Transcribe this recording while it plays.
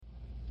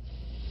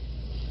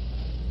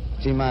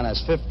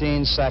T-minus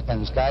 15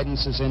 seconds.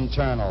 Guidance is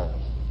internal.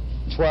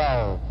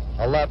 12,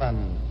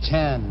 11,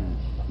 10,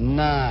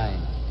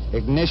 9.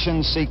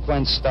 Ignition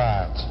sequence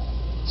starts.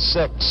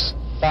 6,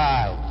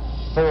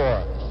 5,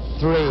 4,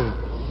 3,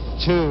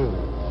 2,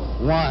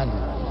 1,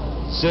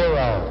 0.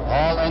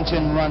 All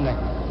engine running.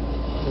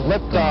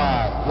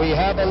 Liftoff. We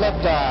have a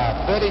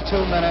liftoff.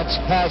 32 minutes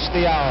past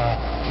the hour.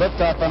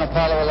 Liftoff on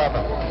Apollo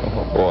 11.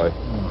 Oh, boy.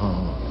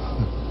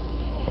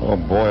 Oh,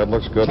 boy, it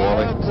looks good,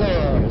 Wally.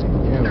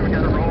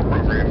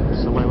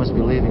 Somebody must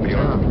be leaving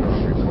town.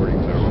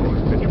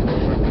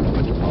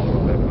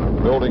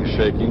 Building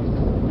shaking.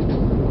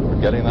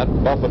 We're getting that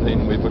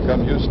buffeting we've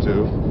become used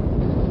to.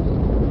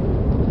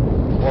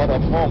 What a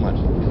moment.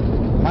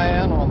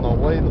 Man on the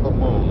way to the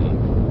moon.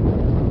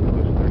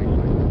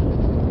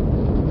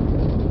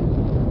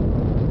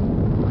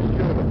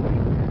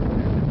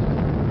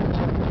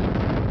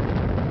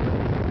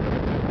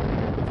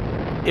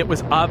 It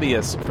was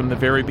obvious from the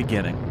very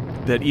beginning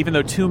that even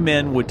though two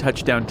men would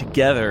touch down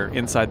together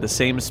inside the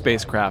same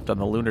spacecraft on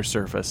the lunar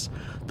surface,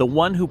 the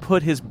one who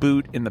put his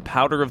boot in the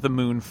powder of the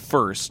moon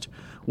first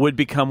would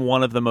become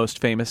one of the most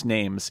famous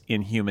names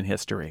in human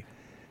history.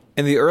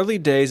 In the early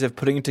days of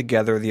putting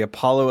together the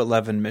Apollo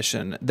 11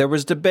 mission, there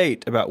was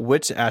debate about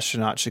which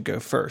astronaut should go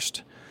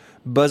first.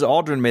 Buzz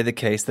Aldrin made the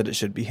case that it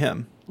should be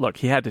him. Look,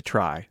 he had to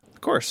try.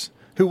 Of course.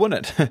 Who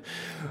wouldn't?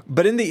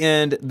 But in the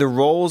end, the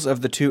roles of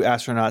the two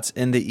astronauts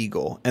in the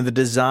Eagle and the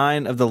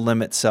design of the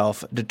LEM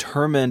itself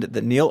determined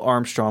that Neil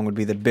Armstrong would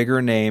be the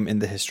bigger name in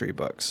the history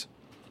books.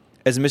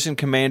 As mission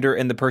commander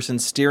and the person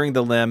steering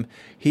the LEM,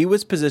 he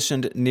was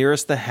positioned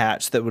nearest the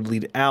hatch that would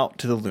lead out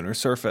to the lunar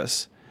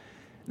surface.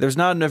 There's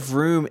not enough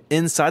room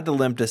inside the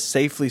LEM to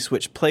safely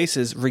switch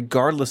places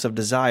regardless of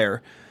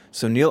desire,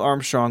 so Neil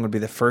Armstrong would be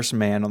the first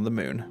man on the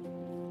moon.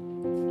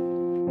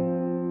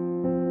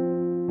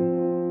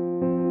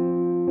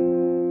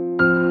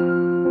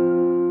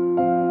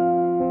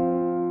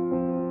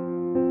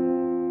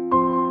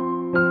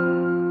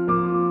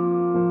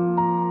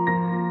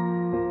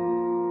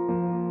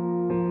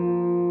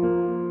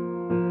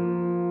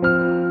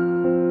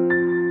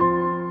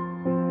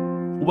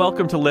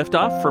 Welcome to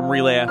Liftoff from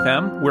Relay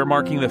FM. We're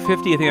marking the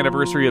 50th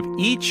anniversary of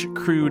each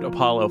crewed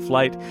Apollo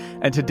flight.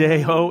 And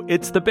today,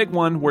 it's the big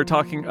one. We're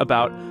talking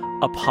about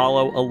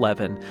Apollo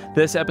 11.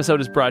 This episode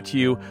is brought to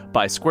you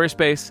by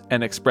Squarespace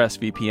and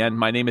ExpressVPN.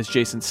 My name is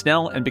Jason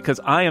Snell, and because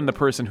I am the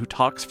person who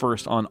talks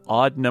first on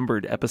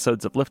odd-numbered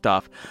episodes of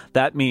Liftoff,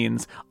 that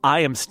means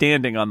I am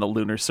standing on the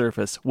lunar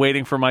surface,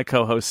 waiting for my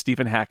co-host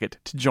Stephen Hackett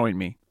to join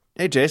me.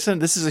 Hey, Jason,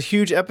 this is a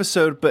huge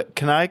episode, but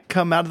can I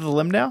come out of the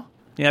LEM now?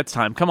 Yeah, it's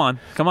time. Come on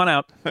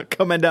out.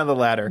 Coming down the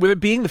ladder. With it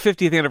being the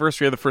 50th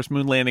anniversary of the first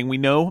moon landing, we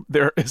know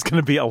there is going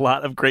to be a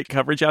lot of great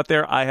coverage out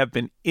there. I have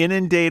been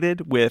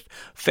inundated with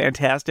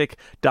fantastic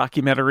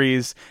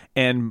documentaries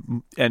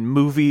and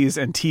movies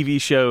and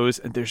TV shows,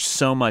 and there's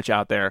so much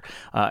out there,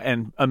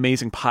 and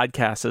amazing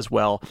podcasts as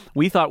well.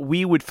 We thought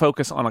we would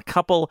focus on a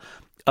couple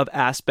of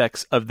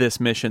aspects of this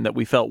mission that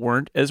we felt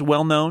weren't as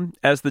well known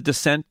as the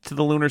descent to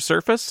the lunar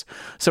surface.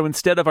 So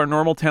instead of our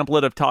normal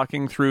template of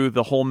talking through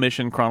the whole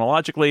mission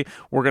chronologically,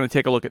 we're going to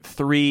take a look at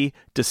three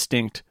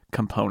distinct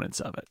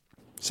components of it.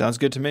 Sounds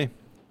good to me.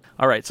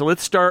 All right, so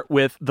let's start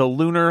with the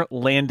Lunar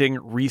Landing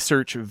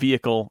Research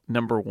Vehicle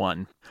number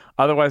 1,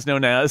 otherwise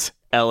known as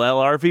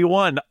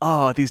LLRV-1.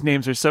 Oh, these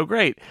names are so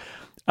great.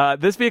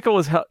 This vehicle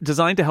was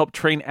designed to help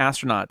train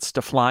astronauts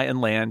to fly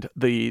and land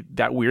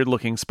that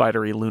weird-looking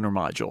spidery lunar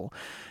module.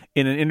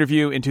 In an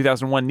interview in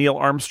 2001, Neil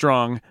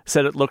Armstrong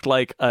said it looked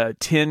like a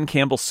tin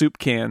Campbell soup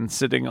can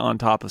sitting on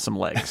top of some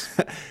legs.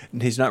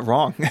 He's not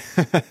wrong.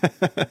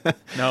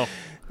 No.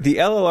 The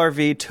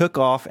LLRV took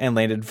off and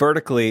landed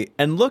vertically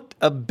and looked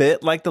a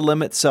bit like the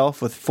LEM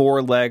itself, with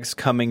 4 legs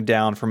coming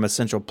down from a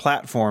central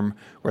platform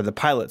where the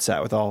pilot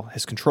sat with all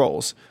his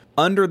controls.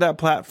 Under that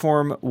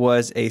platform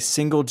was a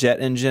single jet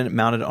engine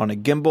mounted on a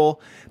gimbal,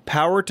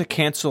 powered to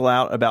cancel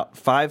out about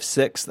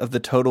 5/6 of the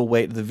total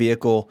weight of the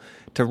vehicle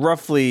to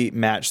roughly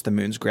match the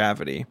moon's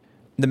gravity.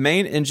 The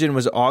main engine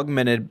was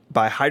augmented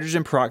by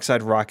hydrogen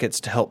peroxide rockets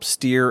to help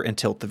steer and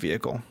tilt the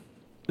vehicle.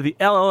 The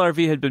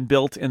LLRV had been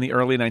built in the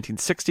early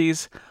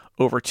 1960s.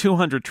 Over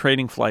 200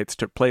 training flights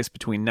took place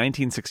between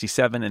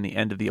 1967 and the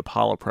end of the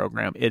Apollo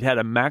program. It had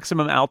a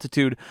maximum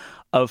altitude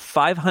of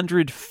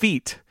 500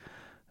 feet.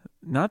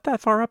 Not that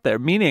far up there,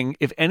 meaning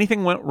if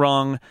anything went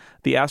wrong,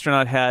 the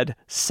astronaut had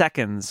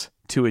seconds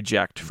to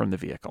eject from the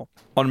vehicle.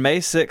 On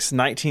May 6,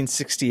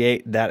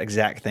 1968, that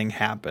exact thing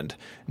happened.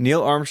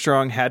 Neil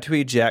Armstrong had to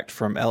eject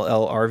from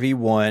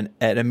LLRV-1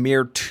 at a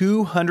mere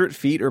 200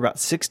 feet or about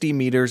 60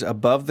 meters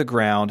above the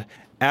ground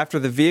after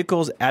the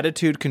vehicle's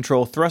attitude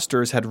control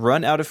thrusters had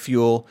run out of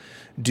fuel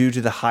due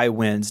to the high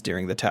winds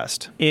during the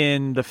test.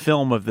 In the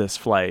film of this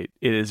flight,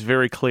 it is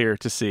very clear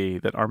to see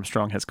that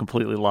Armstrong has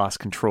completely lost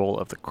control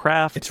of the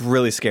craft. It's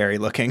really scary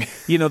looking.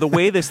 You know, the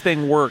way this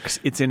thing works,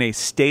 it's in a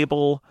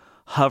stable,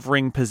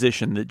 hovering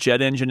position. The jet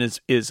engine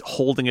is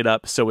holding it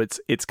up, so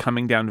it's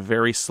coming down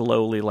very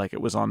slowly, like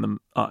it was on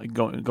the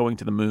going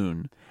to the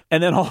moon.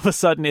 And then all of a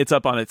sudden it's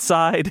up on its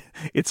side.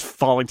 It's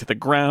falling to the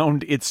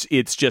ground. It's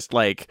just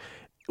like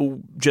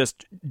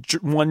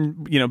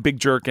one, big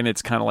jerk, and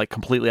it's kind of like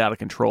completely out of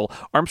control.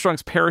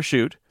 Armstrong's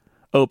parachute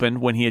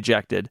opened when he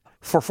ejected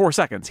for 4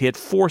 seconds. He had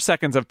 4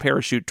 seconds of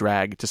parachute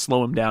drag to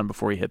slow him down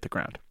before he hit the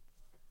ground.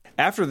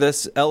 After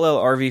this,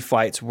 LLRV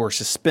flights were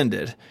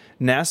suspended.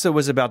 NASA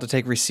was about to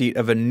take receipt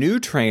of a new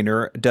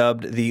trainer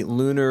dubbed the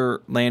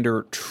Lunar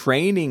Lander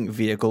Training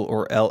Vehicle,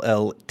 or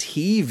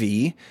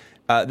LLTV.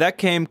 That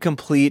came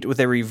complete with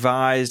a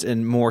revised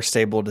and more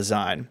stable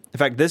design. In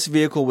fact, this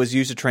vehicle was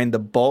used to train the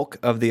bulk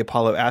of the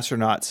Apollo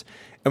astronauts,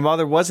 and while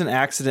there was an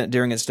accident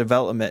during its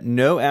development,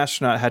 no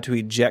astronaut had to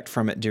eject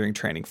from it during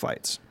training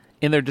flights.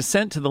 In their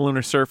descent to the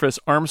lunar surface,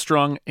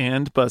 Armstrong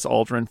and Buzz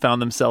Aldrin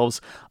found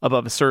themselves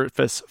above a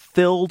surface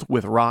filled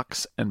with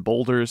rocks and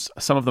boulders,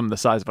 some of them the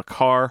size of a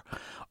car.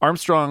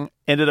 Armstrong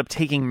ended up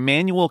taking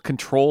manual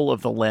control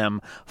of the LEM,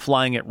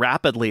 flying it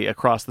rapidly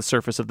across the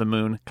surface of the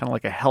moon, kind of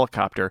like a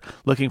helicopter,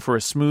 looking for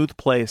a smooth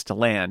place to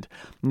land.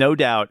 No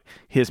doubt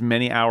his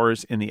many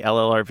hours in the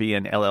LLRV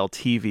and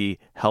LLTV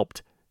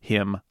helped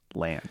him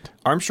land.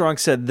 Armstrong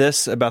said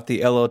this about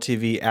the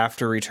LLTV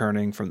after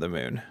returning from the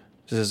moon.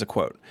 This is a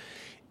quote.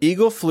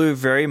 Eagle flew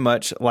very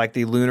much like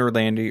the Lunar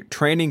Lander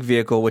Training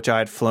Vehicle, which I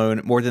had flown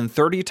more than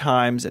 30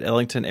 times at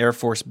Ellington Air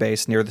Force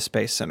Base near the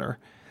Space Center.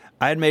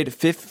 I had made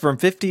from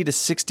 50 to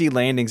 60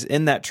 landings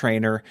in that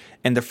trainer,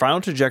 and the final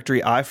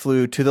trajectory I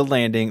flew to the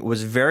landing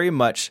was very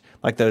much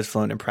like those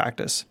flown in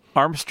practice.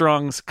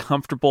 Armstrong's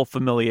comfortable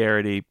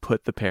familiarity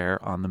put the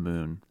pair on the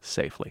moon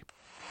safely.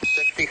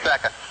 60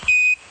 seconds.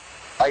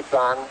 Lights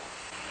on.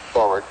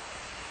 Forward.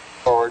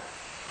 Forward.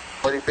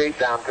 40 feet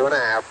down,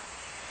 2.5.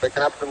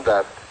 Picking up some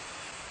dust.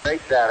 Big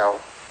shadow.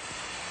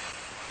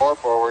 More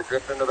forward,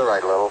 drifting to the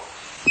right a little.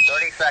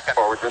 30 seconds.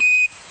 Forward, drift.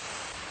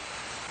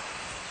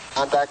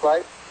 Contact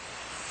light.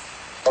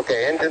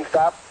 Okay, engine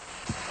stop.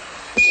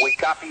 We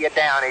copy you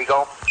down,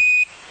 Eagle.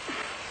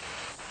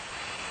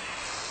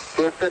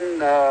 Listen,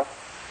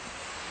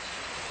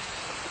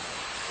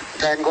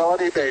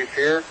 Tranquility Base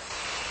here.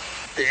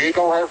 The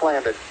Eagle has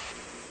landed.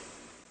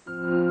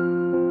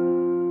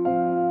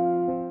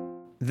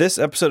 This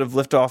episode of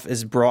Liftoff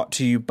is brought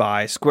to you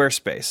by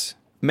Squarespace.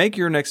 Make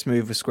your next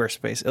move with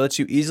Squarespace. It lets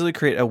you easily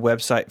create a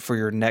website for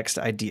your next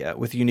idea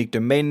with a unique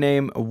domain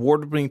name,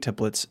 award-winning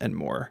templates, and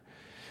more.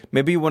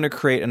 Maybe you want to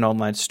create an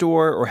online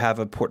store or have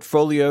a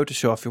portfolio to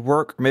show off your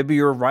work, or maybe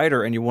you're a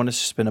writer and you want to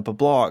spin up a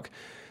blog.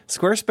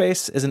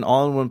 Squarespace is an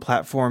all-in-one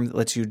platform that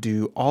lets you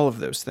do all of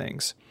those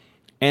things.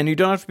 And you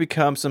don't have to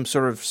become some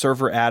sort of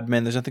server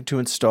admin. There's nothing to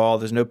install.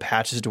 There's no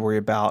patches to worry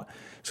about.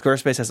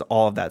 Squarespace has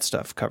all of that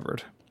stuff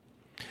covered.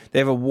 They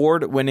have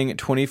award-winning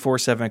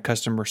 24/7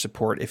 customer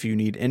support if you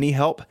need any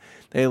help.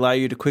 They allow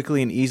you to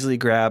quickly and easily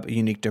grab a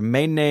unique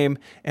domain name,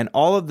 and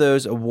all of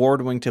those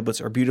award-winning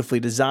templates are beautifully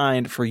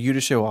designed for you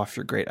to show off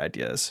your great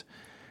ideas.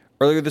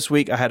 Earlier this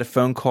week, I had a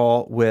phone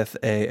call with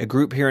a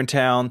group here in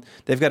town.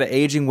 They've got an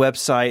aging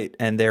website,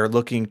 and they're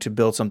looking to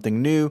build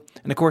something new.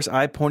 And of course,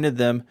 I pointed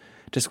them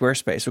to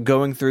Squarespace. So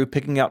going through,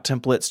 picking out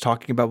templates,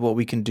 talking about what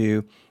we can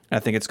do, and I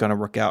think it's going to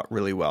work out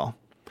really well.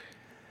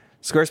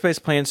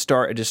 Squarespace plans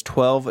start at just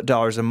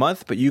 $12 a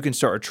month, but you can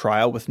start a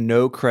trial with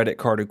no credit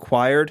card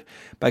required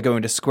by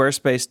going to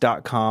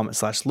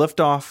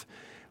squarespace.com/liftoff.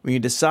 When you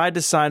decide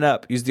to sign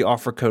up, use the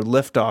offer code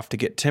LIFTOFF to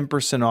get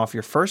 10% off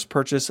your first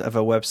purchase of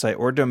a website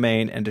or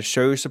domain and to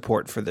show your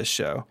support for this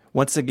show.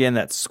 Once again,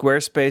 that's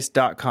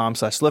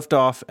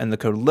squarespace.com/liftoff and the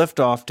code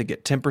LIFTOFF to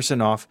get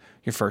 10% off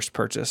your first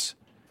purchase.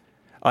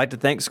 I'd like to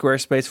thank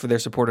Squarespace for their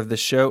support of this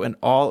show and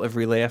all of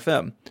Relay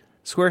FM.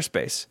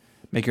 Squarespace,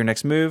 make your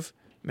next move.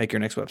 Make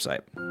your next website.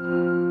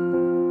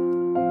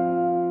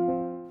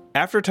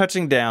 After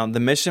touching down, the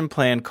mission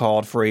plan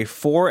called for a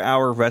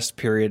 4-hour rest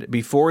period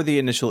before the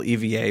initial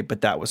EVA, but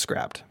that was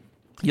scrapped.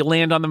 You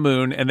land on the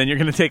moon, and then you're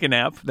going to take a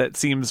nap. That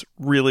seems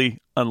really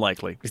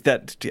unlikely.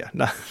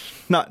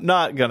 Not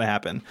going to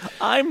happen.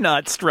 I'm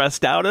not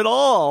stressed out at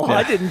all. Yeah.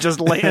 I didn't just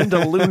land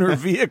a lunar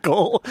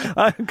vehicle.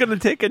 I'm going to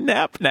take a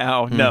nap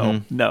now.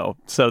 No.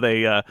 So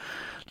they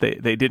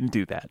didn't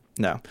do that.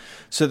 No.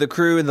 So the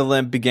crew and the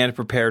LEM began to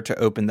prepare to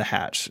open the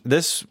hatch.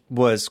 This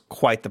was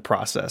quite the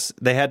process.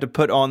 They had to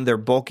put on their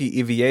bulky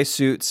EVA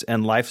suits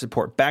and life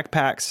support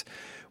backpacks,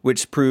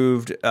 which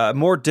proved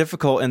more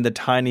difficult in the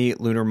tiny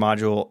lunar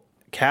module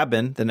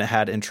cabin than it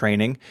had in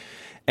training.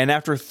 And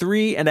after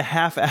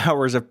 3.5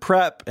 hours of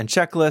prep and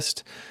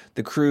checklist,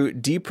 the crew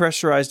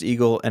depressurized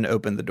Eagle and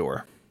opened the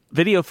door.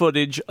 Video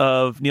footage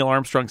of Neil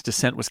Armstrong's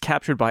descent was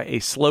captured by a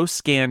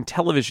slow-scan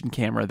television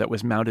camera that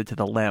was mounted to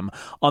the LEM.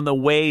 On the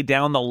way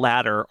down the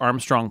ladder,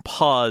 Armstrong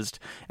paused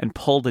and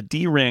pulled a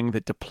D-ring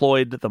that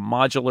deployed the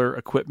modular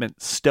equipment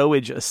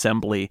stowage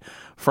assembly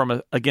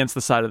from against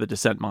the side of the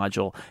descent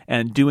module,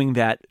 and doing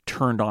that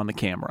turned on the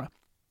camera.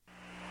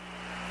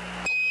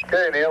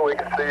 Okay, Neil, we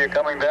can see you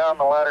coming down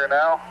the ladder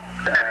now.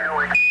 Okay, Neil,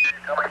 we can see you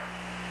coming.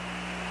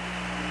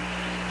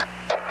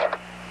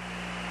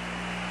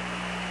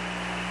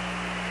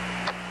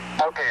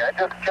 Okay, I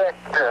just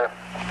checked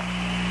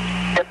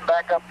getting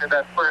back up to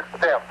that first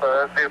step.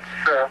 It's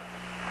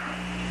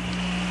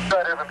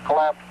side isn't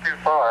collapsed too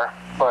far,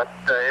 but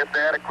it's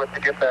adequate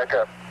to get back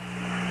up.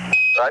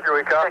 Roger,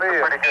 we copy.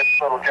 It's a pretty good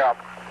little jump.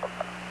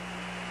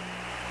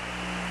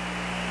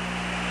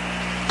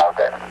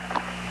 Okay.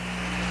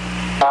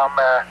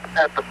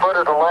 At the foot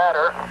of the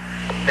ladder,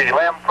 the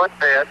LEM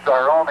footbeds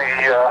are only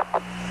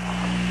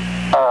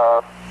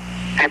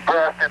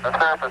depressed in the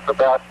surface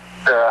about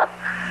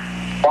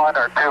 1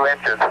 or 2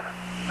 inches,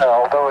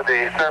 although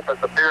the surface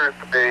appears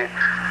to be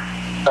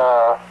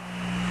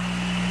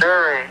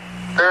very,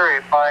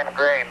 very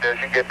fine-grained as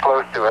you get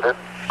close to it.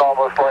 It's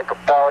almost like a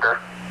powder.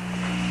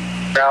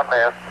 Ground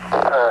mass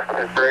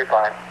is very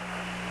fine.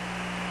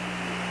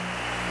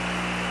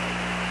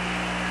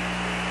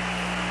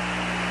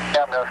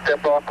 I'm going to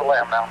step off the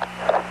LEM now.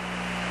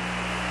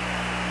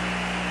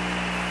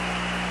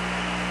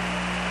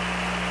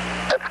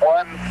 That's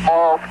one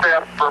small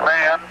step for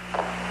man,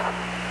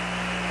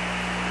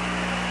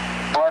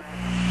 one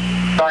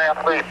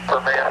giant leap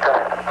for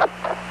mankind.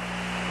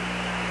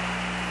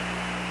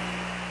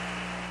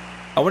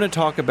 I want to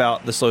talk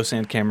about the slow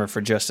sand camera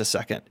for just a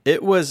second.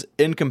 It was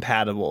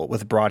incompatible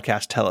with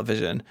broadcast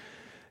television.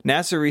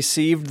 NASA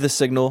received the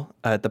signal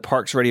at the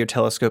Parkes Radio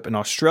Telescope in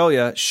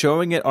Australia,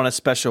 showing it on a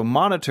special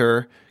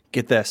monitor,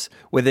 get this,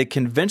 with a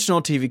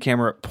conventional TV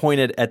camera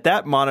pointed at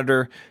that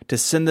monitor to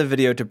send the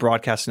video to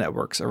broadcast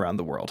networks around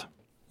the world.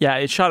 Yeah,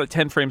 it shot at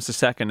 10 frames a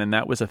second, and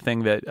that was a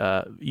thing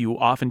that you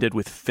often did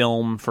with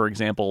film, for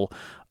example.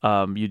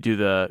 You do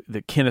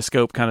the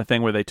kinescope kind of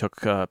thing where they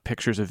took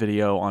pictures of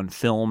video on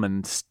film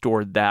and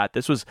stored that.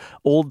 This was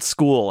old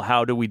school.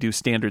 How do we do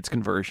standards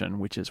conversion,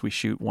 which is we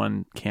shoot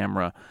one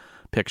camera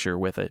picture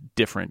with a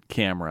different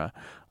camera.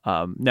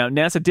 Now,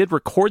 NASA did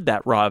record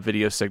that raw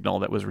video signal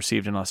that was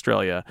received in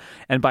Australia,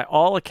 and by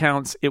all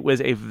accounts, it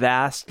was a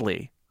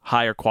vastly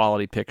higher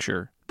quality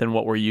picture than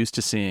what we're used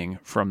to seeing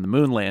from the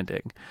moon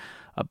landing.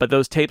 But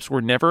those tapes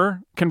were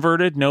never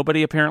converted.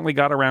 Nobody apparently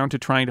got around to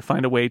trying to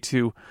find a way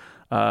to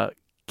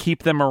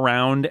keep them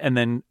around and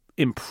then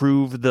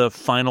improve the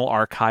final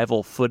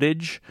archival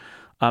footage.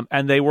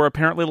 And they were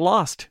apparently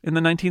lost in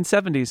the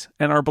 1970s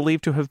and are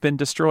believed to have been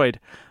destroyed.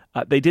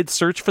 They did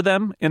search for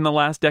them in the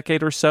last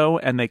decade or so,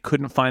 and they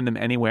couldn't find them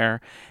anywhere.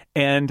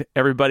 And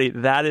everybody,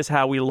 that is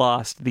how we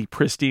lost the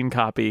pristine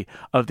copy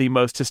of the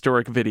most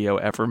historic video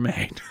ever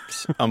made.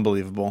 It's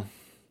unbelievable.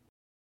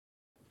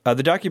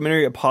 The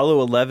documentary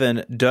Apollo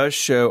 11 does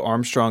show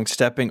Armstrong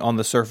stepping on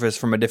the surface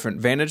from a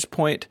different vantage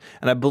point,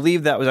 and I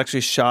believe that was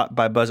actually shot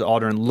by Buzz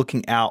Aldrin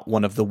looking out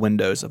one of the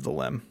windows of the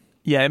LEM.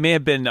 Yeah, it may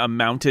have been a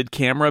mounted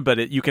camera,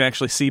 but you can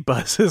actually see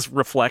Buzz's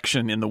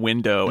reflection in the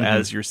window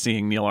as you're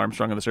seeing Neil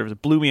Armstrong on the surface.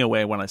 It blew me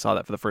away when I saw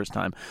that for the first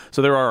time.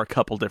 So there are a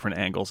couple different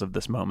angles of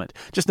this moment,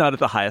 just not at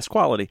the highest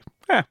quality.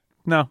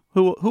 No,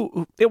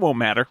 who it won't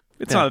matter.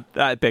 It's not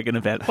that big an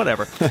event.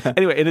 Whatever.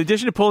 Anyway, in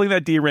addition to pulling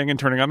that D-ring and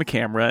turning on the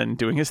camera and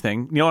doing his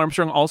thing, Neil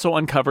Armstrong also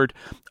uncovered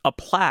a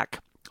plaque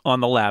on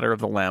the ladder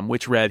of the LEM,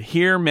 which read,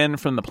 "Here men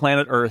from the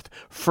planet Earth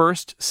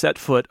first set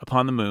foot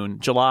upon the moon,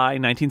 July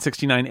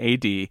 1969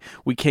 AD.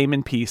 We came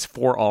in peace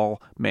for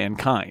all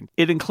mankind."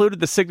 It included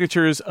the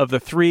signatures of the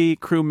 3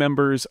 crew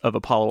members of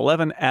Apollo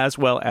 11, as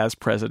well as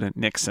President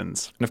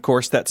Nixon's. And of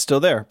course, that's still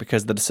there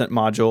because the descent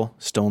module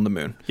still on the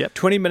moon. Yep.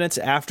 20 minutes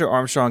after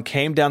Armstrong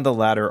came down the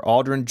ladder,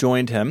 Aldrin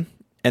joined him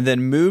and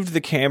then moved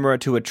the camera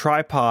to a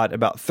tripod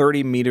about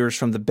 30 meters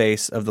from the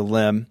base of the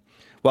LEM.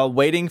 While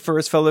waiting for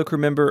his fellow crew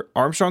member,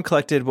 Armstrong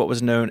collected what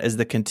was known as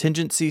the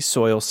contingency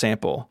soil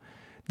sample.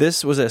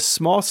 This was a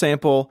small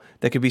sample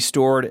that could be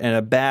stored in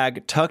a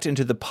bag tucked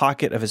into the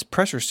pocket of his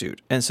pressure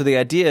suit. And so the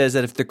idea is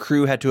that if the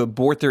crew had to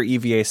abort their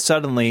EVA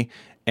suddenly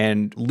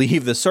and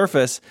leave the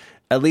surface,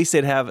 at least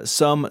they'd have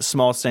some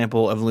small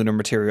sample of lunar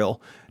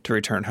material to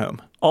return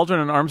home.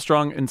 Aldrin and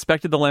Armstrong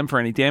inspected the LEM for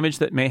any damage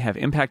that may have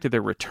impacted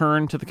their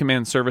return to the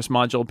command service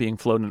module being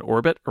flown in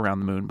orbit around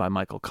the moon by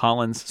Michael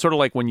Collins. Sort of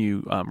like when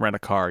you rent a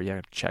car, you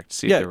have to check to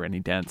see if there are any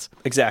dents.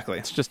 Exactly.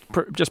 It's just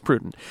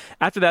prudent.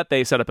 After that,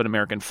 they set up an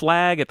American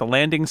flag at the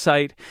landing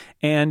site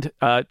and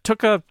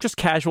took a just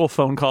casual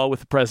phone call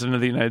with the President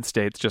of the United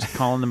States, just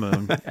calling the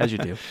moon, as you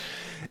do.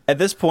 At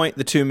this point,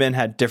 the 2 men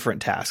had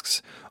different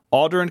tasks.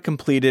 Aldrin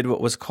completed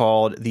what was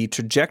called the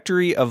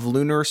Trajectory of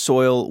Lunar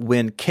Soil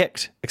When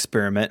Kicked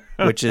experiment,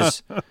 which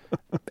is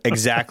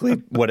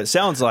exactly what it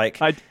sounds like.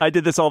 I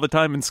did this all the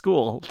time in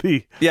school,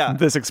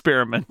 this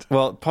experiment.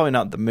 Well, probably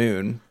not the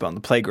moon, but on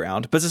the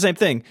playground. But it's the same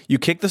thing. You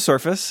kick the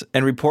surface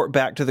and report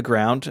back to the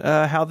ground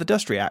how the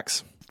dust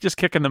reacts. Just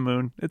kicking the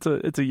moon. It's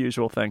a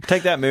usual thing.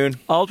 Take that, moon.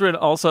 Aldrin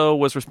also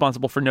was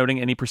responsible for noting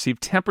any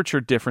perceived temperature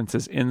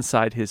differences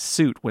inside his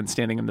suit when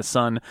standing in the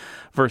sun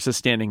versus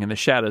standing in the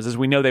shadows. As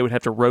we know, they would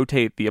have to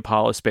rotate the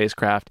Apollo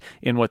spacecraft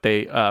in what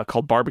they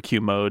called barbecue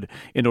mode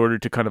in order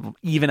to kind of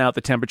even out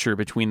the temperature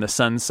between the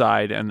sun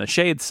side and the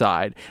shade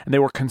side. And they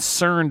were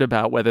concerned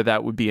about whether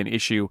that would be an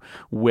issue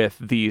with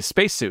these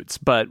spacesuits.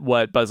 But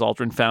what Buzz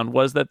Aldrin found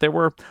was that there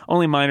were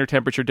only minor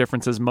temperature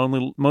differences,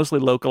 mostly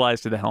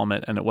localized to the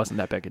helmet, and it wasn't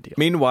that big a deal.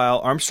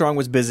 Meanwhile, Armstrong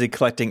was busy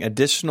collecting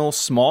additional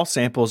small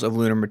samples of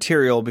lunar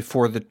material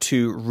before the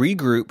 2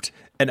 regrouped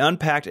and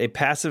unpacked a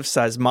passive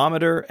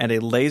seismometer and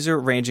a laser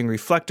ranging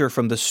reflector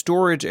from the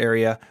storage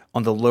area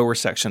on the lower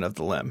section of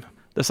the limb.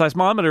 The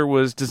seismometer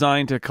was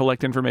designed to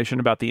collect information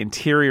about the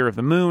interior of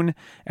the moon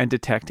and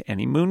detect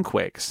any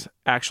moonquakes.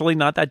 Actually,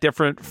 not that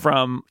different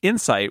from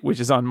InSight, which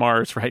is on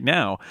Mars right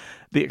now.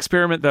 The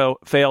experiment, though,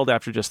 failed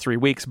after just 3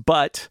 weeks,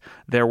 but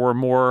there were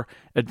more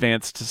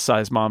advanced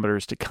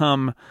seismometers to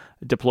come,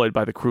 deployed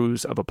by the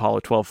crews of Apollo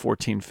 12,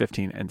 14,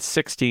 15, and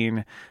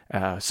 16.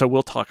 So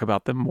we'll talk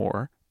about them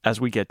more as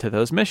we get to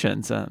those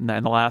missions. And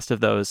the last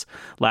of those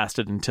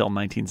lasted until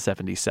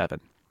 1977.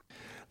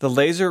 The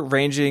laser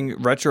ranging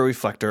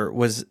retroreflector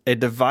was a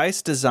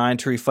device designed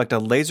to reflect a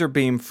laser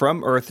beam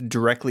from Earth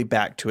directly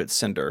back to its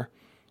sender.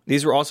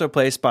 These were also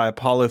placed by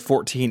Apollo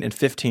 14 and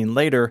 15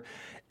 later,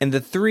 and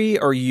the three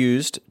are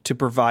used to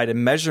provide a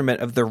measurement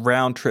of the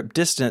round-trip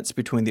distance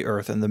between the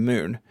Earth and the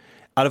Moon.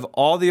 Out of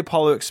all the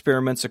Apollo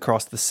experiments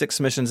across the 6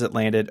 missions that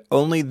landed,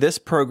 only this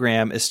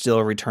program is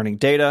still returning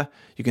data.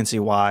 You can see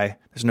why.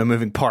 There's no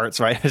moving parts,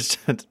 right? It's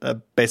just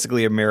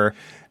basically a mirror.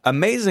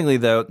 Amazingly,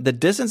 though, the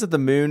distance of the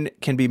moon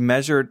can be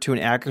measured to an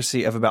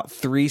accuracy of about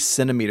 3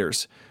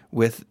 centimeters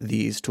with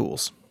these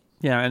tools.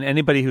 Yeah, and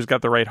anybody who's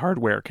got the right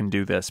hardware can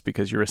do this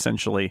because you're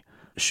essentially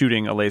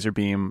shooting a laser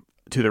beam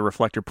to the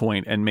reflector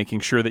point and making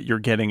sure that you're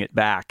getting it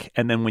back.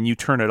 And then when you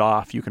turn it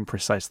off, you can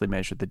precisely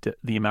measure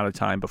the amount of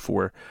time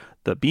before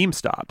the beam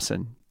stops.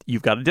 And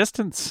you've got a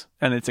distance,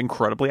 and it's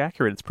incredibly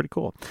accurate. It's pretty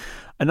cool.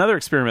 Another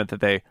experiment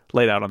that they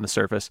laid out on the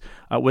surface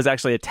was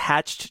actually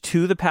attached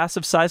to the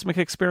passive seismic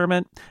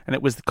experiment, and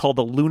it was called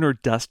the Lunar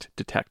Dust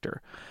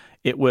Detector.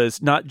 It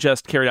was not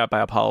just carried out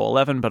by Apollo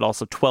 11, but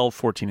also 12,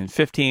 14, and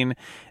 15.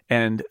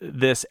 And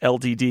this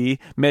LDD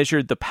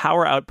measured the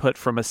power output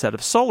from a set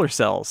of solar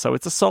cells. So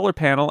it's a solar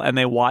panel, and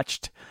they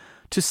watched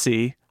to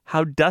see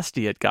how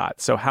dusty it got,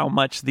 so how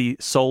much the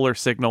solar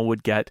signal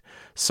would get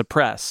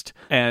suppressed.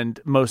 And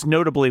most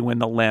notably when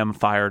the LEM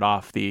fired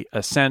off the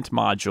ascent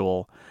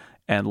module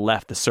and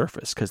left the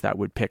surface, because that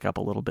would pick up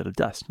a little bit of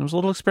dust. And it was a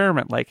little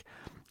experiment, like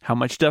how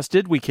much dust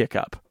did we kick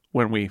up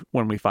when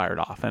we fired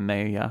off? And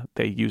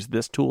they used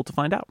this tool to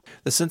find out.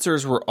 The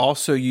sensors were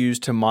also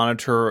used to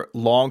monitor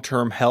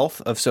long-term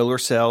health of solar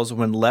cells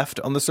when left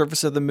on the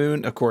surface of the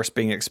moon, of course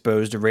being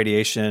exposed to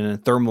radiation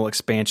and thermal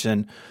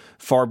expansion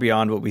far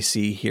beyond what we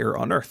see here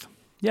on Earth.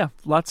 Yeah,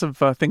 lots of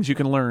things you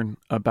can learn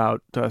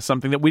about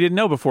something that we didn't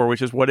know before,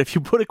 which is what if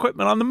you put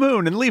equipment on the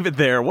moon and leave it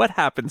there? What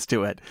happens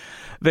to it?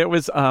 There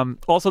was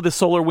also the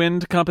solar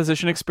wind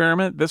composition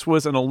experiment. This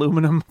was an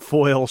aluminum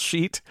foil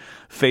sheet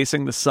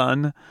facing the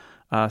sun.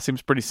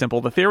 Seems pretty simple.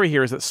 The theory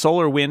here is that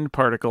solar wind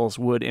particles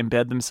would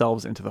embed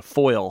themselves into the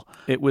foil.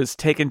 It was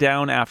taken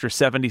down after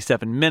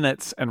 77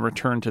 minutes and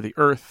returned to the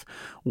Earth,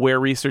 where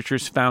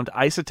researchers found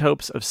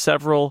isotopes of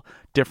several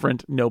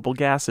different noble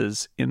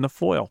gases in the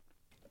foil.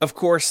 Of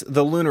course,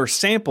 the lunar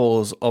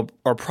samples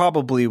are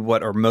probably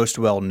what are most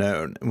well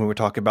known when we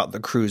talk about the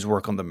crew's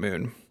work on the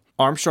moon.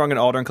 Armstrong and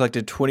Aldrin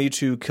collected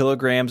 22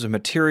 kilograms of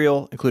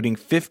material, including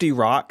 50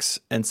 rocks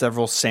and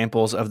several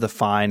samples of the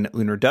fine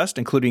lunar dust,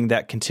 including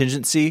that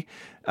contingency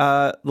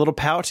little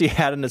pouch he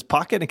had in his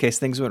pocket in case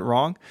things went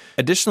wrong.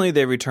 Additionally,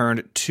 they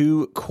returned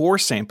 2 core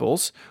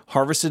samples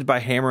harvested by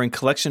hammering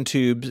collection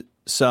tubes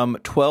some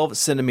 12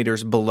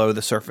 centimeters below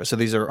the surface. So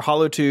these are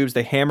hollow tubes.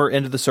 They hammer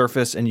into the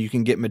surface, and you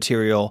can get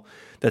material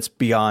that's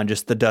beyond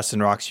just the dust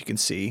and rocks you can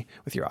see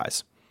with your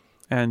eyes.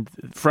 And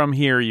from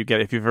here, you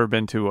get, if you've ever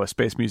been to a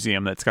space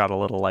museum that's got a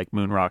little like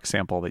moon rock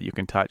sample that you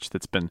can touch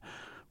that's been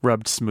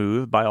rubbed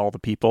smooth by all the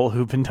people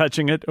who've been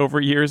touching it over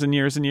years and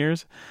years and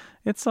years.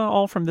 It's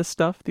all from this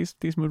stuff, these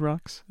moon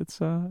rocks. It's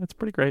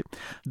pretty great.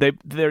 There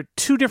are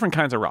 2 different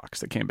kinds of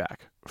rocks that came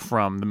back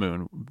from the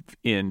moon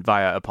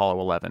via Apollo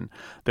 11.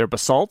 They're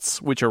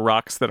basalts, which are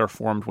rocks that are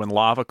formed when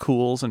lava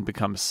cools and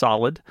becomes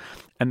solid.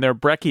 And they're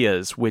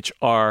breccias, which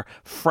are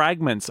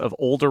fragments of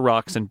older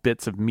rocks and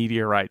bits of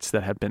meteorites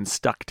that have been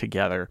stuck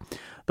together.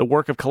 The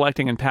work of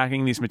collecting and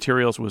packing these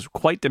materials was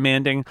quite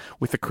demanding,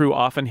 with the crew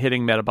often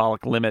hitting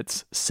metabolic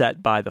limits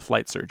set by the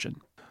flight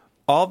surgeon.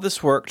 All of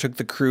this work took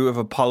the crew of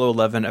Apollo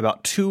 11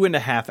 about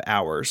 2.5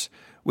 hours,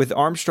 with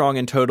Armstrong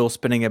in total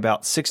spending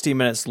about 60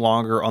 minutes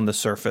longer on the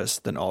surface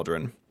than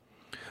Aldrin.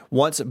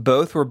 Once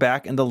both were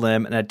back in the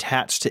LEM and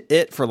attached to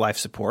it for life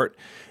support,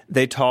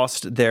 they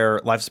tossed their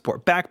life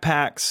support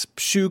backpacks,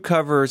 shoe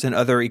covers, and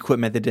other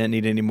equipment they didn't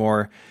need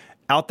anymore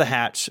out the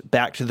hatch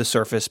back to the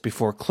surface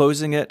before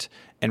closing it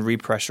and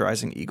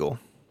repressurizing Eagle.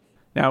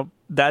 Now,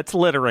 that's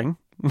littering.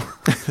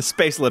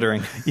 Space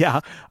littering. Yeah.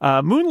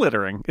 Moon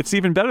littering. It's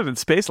even better than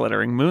space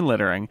littering, moon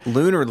littering.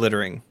 Lunar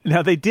littering.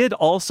 Now, they did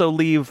also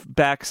leave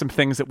back some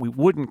things that we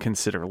wouldn't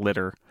consider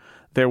litter.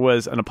 There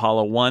was an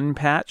Apollo 1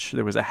 patch.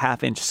 There was a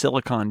 1/2-inch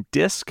silicon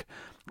disc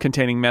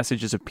containing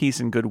messages of peace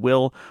and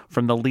goodwill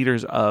from the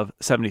leaders of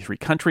 73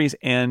 countries,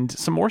 and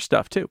some more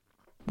stuff, too.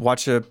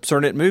 Watch a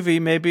Cernet movie,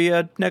 maybe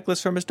a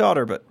necklace from his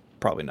daughter, but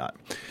probably not.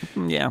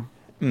 Yeah.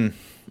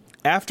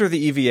 After the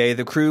EVA,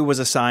 the crew was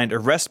assigned a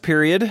rest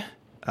period.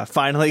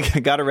 Finally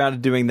got around to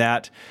doing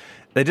that.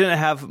 They didn't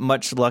have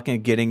much luck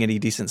in getting any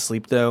decent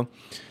sleep, though.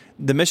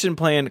 The mission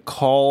plan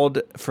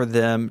called for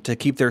them to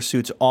keep their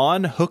suits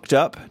on, hooked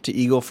up to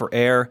Eagle for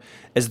air,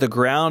 as the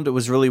ground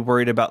was really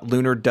worried about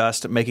lunar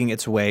dust making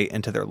its way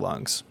into their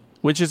lungs.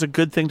 Which is a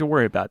good thing to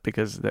worry about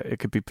because it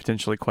could be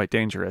potentially quite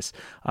dangerous.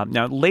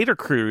 Now, later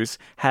crews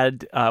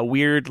had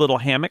weird little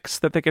hammocks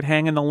that they could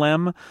hang in the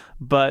LEM,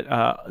 but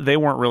they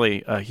weren't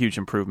really a huge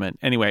improvement.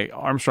 Anyway,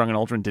 Armstrong and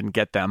Aldrin didn't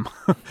get them.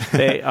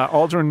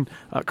 Aldrin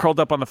curled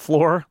up on the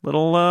floor,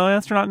 little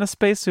astronaut in a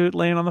spacesuit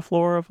laying on the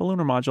floor of a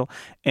lunar module,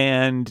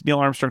 and Neil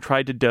Armstrong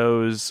tried to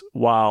doze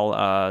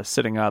while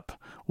sitting up,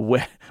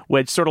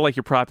 wedged sort of like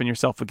you're propping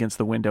yourself against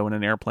the window in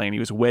an airplane. He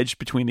was wedged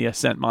between the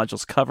ascent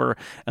module's cover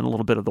and a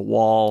little bit of the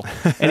wall.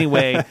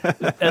 Anyway,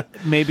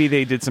 maybe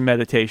they did some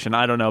meditation.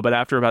 I don't know. But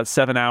after about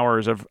 7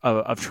 hours of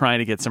trying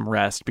to get some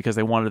rest because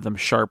they wanted them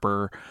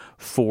sharper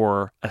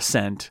for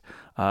ascent,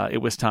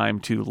 it was time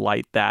to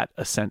light that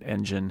ascent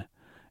engine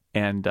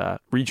and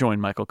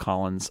rejoin Michael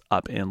Collins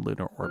up in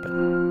lunar orbit.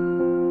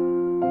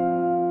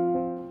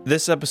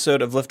 This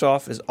episode of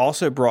Liftoff is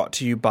also brought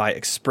to you by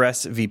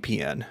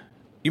ExpressVPN.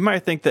 You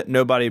might think that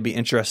nobody would be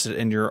interested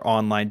in your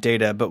online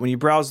data, but when you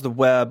browse the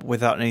web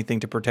without anything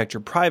to protect your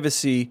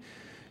privacy,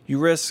 you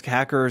risk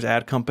hackers,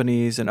 ad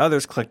companies, and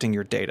others collecting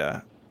your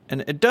data.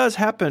 And it does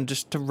happen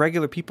just to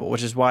regular people,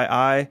 which is why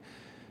I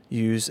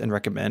use and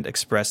recommend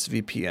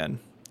ExpressVPN.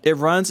 It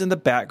runs in the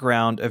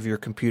background of your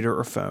computer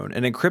or phone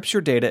and encrypts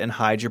your data and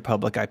hides your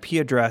public IP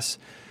address.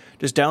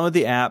 Just download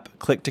the app,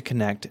 click to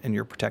connect, and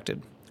you're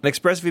protected. And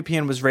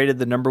ExpressVPN was rated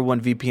the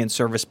 #1 VPN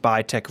service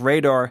by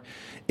TechRadar.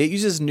 It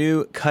uses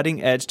new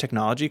cutting-edge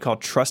technology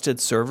called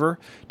Trusted Server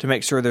to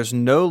make sure there's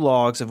no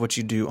logs of what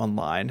you do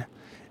online.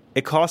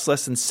 It costs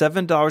less than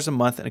 $7 a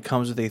month, and it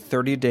comes with a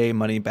 30-day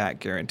money-back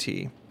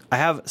guarantee. I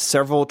have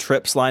several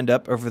trips lined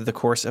up over the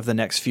course of the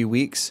next few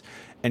weeks,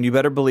 and you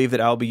better believe that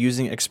I'll be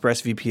using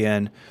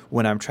ExpressVPN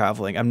when I'm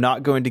traveling. I'm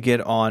not going to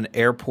get on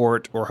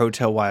airport or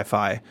hotel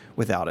Wi-Fi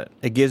without it.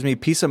 It gives me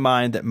peace of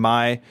mind that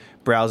my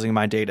browsing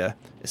my data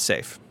is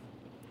safe.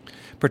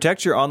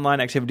 Protect your online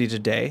activity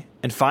today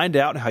and find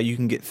out how you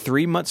can get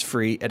 3 months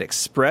free at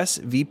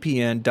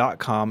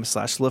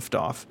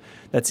expressvpn.com/liftoff.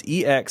 That's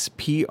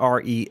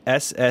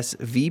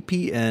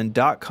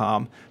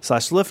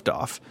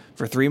expressvpn.com/liftoff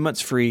for 3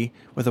 months free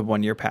with a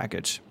 1-year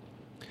package.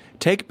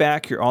 Take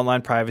back your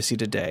online privacy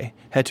today.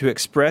 Head to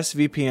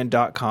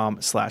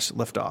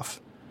expressvpn.com/liftoff.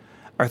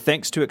 Our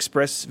thanks to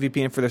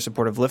ExpressVPN for their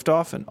support of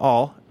Liftoff and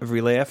all of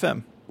Relay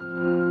FM.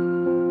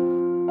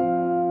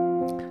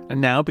 And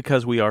now,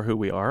 because we are who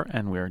we are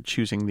and we're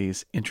choosing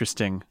these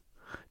interesting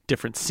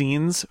different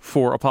scenes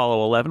for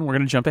Apollo 11, we're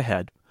going to jump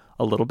ahead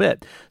a little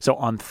bit. So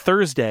on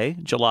Thursday,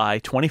 July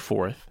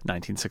 24th,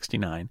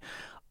 1969,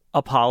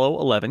 Apollo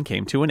 11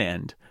 came to an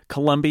end.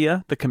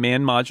 Columbia, the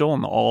command module,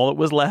 and all that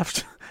was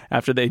left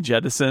after they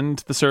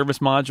jettisoned the service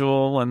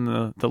module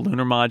and the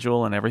lunar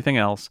module and everything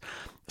else,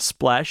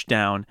 splashed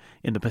down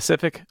in the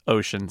Pacific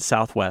Ocean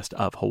southwest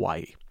of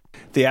Hawaii.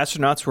 The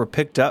astronauts were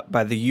picked up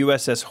by the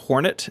USS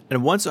Hornet,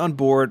 and once on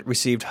board,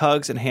 received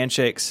hugs and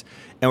handshakes,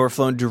 and were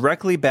flown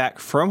directly back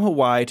from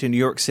Hawaii to New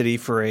York City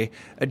for a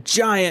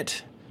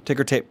giant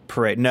ticker tape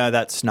parade. No,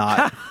 that's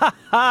not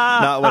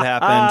not what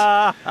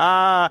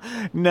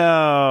happened.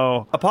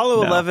 No.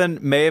 Apollo 11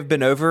 may have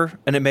been over,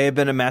 and it may have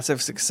been a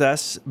massive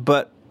success,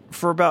 but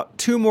for about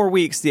 2 more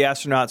weeks, the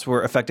astronauts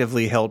were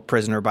effectively held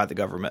prisoner by the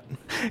government.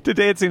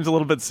 Today it seems a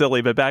little bit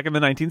silly, but back in the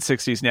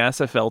 1960s,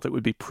 NASA felt it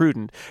would be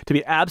prudent to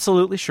be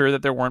absolutely sure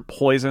that there weren't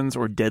poisons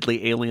or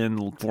deadly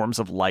alien forms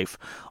of life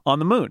on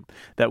the moon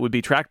that would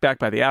be tracked back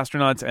by the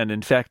astronauts and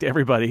infect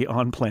everybody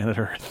on planet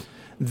Earth.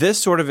 This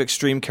sort of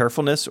extreme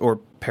carefulness, or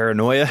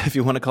paranoia, if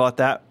you want to call it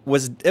that,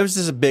 was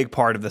just a big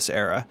part of this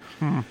era.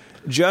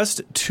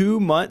 Just 2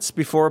 months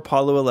before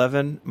Apollo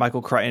 11,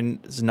 Michael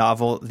Crichton's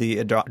novel, The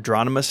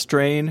Andromeda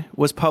Strain,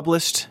 was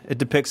published. It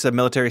depicts a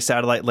military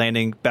satellite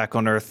landing back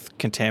on Earth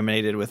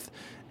contaminated with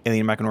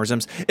alien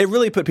microorganisms. It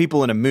really put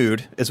people in a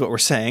mood, is what we're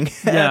saying.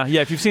 yeah.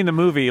 If you've seen the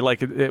movie,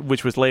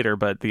 which was later,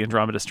 but the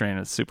Andromeda Strain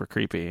is super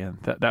creepy, and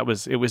it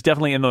was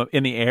definitely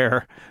in the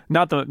air.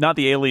 Not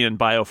the alien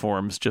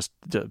bioforms, just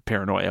the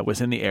paranoia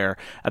was in the air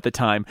at the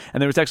time.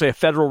 And there was actually a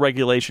federal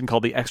regulation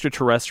called the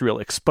Extraterrestrial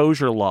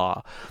Exposure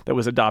Law that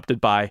was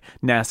adopted by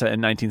NASA in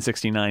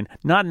 1969.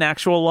 Not an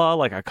actual law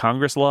like a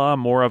Congress law,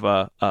 more of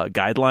a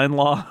guideline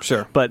law.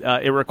 Sure, but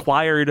it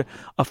required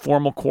a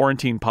formal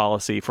quarantine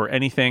policy for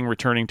anything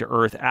returning to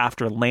Earth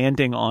after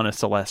landing on a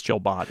celestial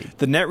body.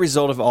 The net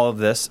result of all of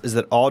this is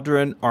that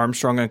Aldrin,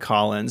 Armstrong, and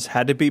Collins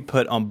had to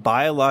put on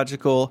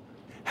biological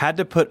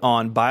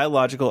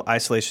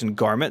isolation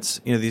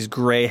garments, these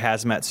gray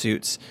hazmat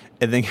suits,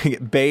 and then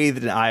get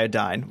bathed in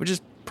iodine, which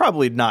is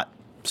probably not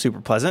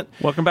super pleasant.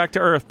 Welcome back to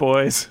Earth,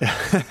 boys.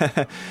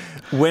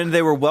 When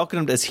they were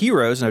welcomed as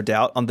heroes, no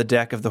doubt, on the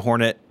deck of the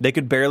Hornet, they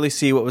could barely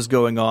see what was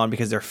going on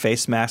because their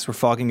face masks were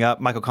fogging up.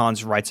 Michael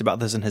Collins writes about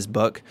this in his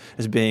book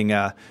as being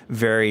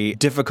very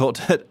difficult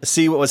to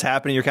see what was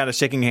happening. You're kind of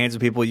shaking hands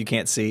with people you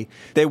can't see.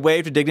 They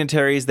waved to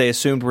dignitaries they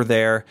assumed were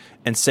there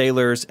and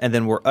sailors, and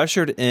then were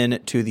ushered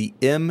in to the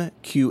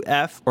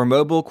MQF, or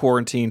Mobile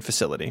Quarantine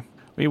Facility.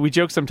 We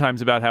joke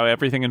sometimes about how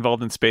everything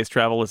involved in space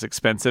travel is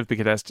expensive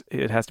because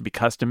it has to be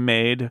custom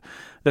made.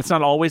 That's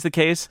not always the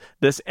case.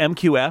 This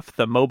MQF,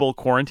 the mobile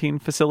quarantine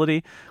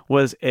facility,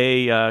 was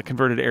a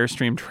converted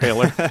Airstream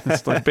trailer.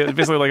 It's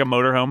basically like a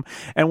motorhome.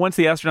 And once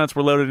the astronauts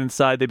were loaded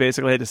inside, they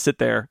basically had to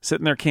sit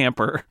in their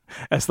camper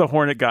as the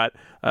Hornet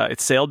it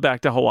sailed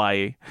back to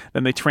Hawaii.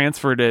 Then they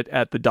transferred it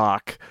at the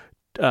dock.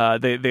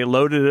 They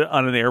loaded it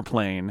on an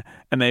airplane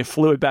and they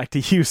flew it back to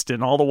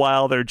Houston. All the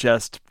while, they're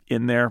just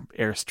in their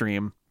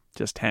Airstream,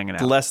 just hanging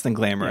out. Less than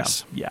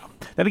glamorous. Yeah.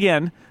 Then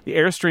again, the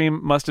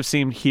Airstream must have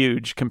seemed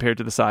huge compared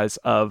to the size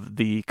of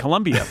the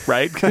Columbia,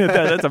 right?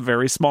 That's a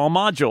very small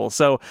module.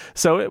 So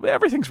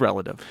everything's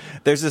relative.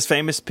 There's this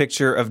famous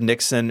picture of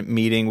Nixon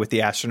meeting with the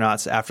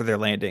astronauts after their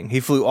landing.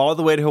 He flew all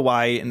the way to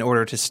Hawaii in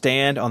order to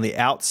stand on the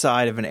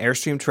outside of an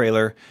Airstream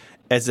trailer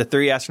as the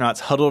 3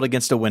 astronauts huddled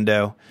against a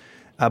window.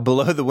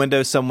 Below the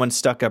window, someone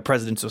stuck a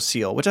presidential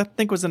seal, which I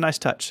think was a nice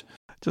touch.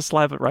 Just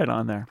slap it right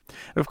on there.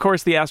 Of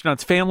course, the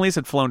astronauts' families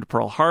had flown to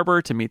Pearl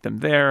Harbor to meet them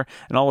there,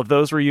 and all of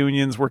those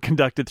reunions were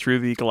conducted through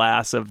the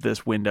glass of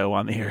this window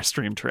on the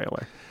Airstream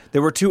trailer.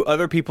 There were 2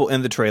 other people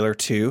in the trailer,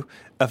 too.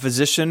 A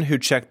physician who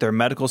checked their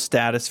medical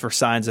status for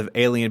signs of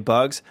alien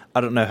bugs.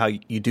 I don't know how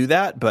you do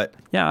that, but...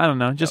 Yeah, I don't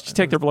know. Just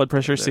take their blood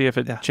pressure, see if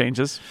it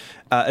changes.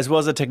 As well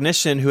as a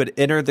technician who had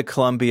entered the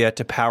Columbia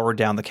to power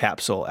down the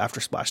capsule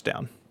after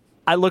splashdown.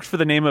 I looked for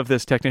the name of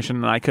this technician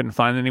and I couldn't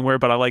find it anywhere,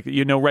 but I like,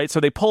 right?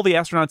 So they pull the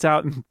astronauts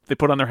out and they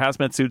put on their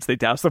hazmat suits, they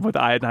douse them with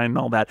iodine and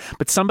all that.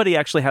 But somebody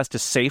actually has to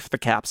safe the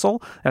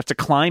capsule, has to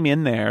climb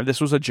in there.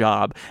 This was a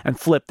job, and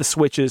flip the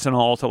switches and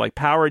all to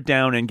power it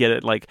down and get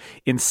it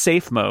in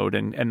safe mode.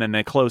 And then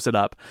they close it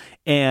up.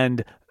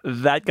 And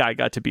that guy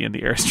got to be in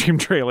the Airstream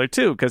trailer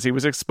too, because he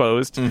was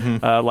exposed,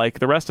 like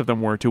the rest of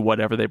them were, to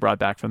whatever they brought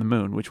back from the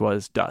moon, which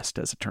was dust,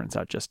 as it turns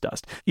out, just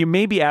dust. You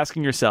may be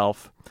asking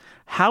yourself,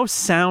 how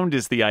sound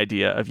is the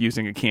idea of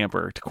using a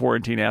camper to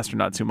quarantine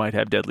astronauts who might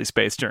have deadly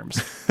space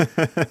germs?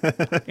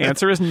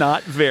 Answer is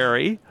not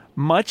very.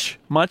 Much,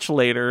 much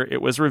later,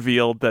 it was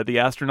revealed that the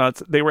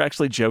astronauts, they were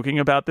actually joking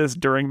about this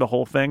during the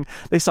whole thing.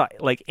 They saw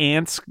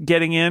ants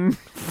getting in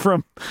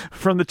from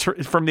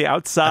the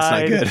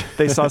outside. That's not good.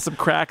 They saw some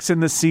cracks in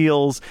the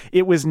seals.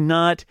 It was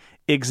not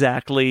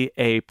exactly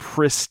a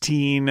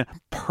pristine,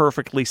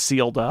 perfectly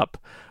sealed up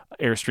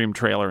Airstream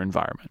trailer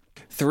environment.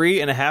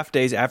 3.5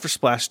 days after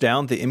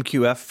splashdown, the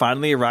MQF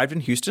finally arrived in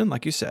Houston,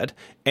 like you said,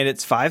 and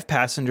its 5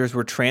 passengers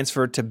were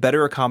transferred to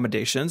better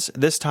accommodations,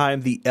 this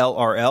time the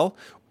LRL,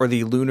 or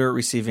the Lunar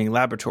Receiving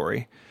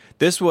Laboratory.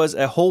 This was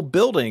a whole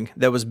building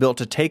that was built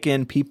to take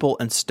in people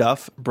and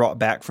stuff brought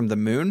back from the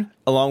moon.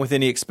 Along with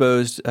any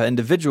exposed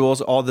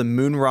individuals, all the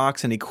moon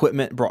rocks and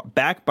equipment brought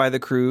back by the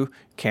crew,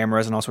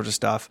 cameras and all sorts of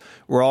stuff,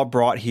 were all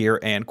brought here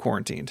and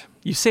quarantined.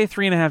 You say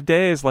 3.5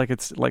 days like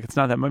it's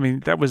not that. I mean,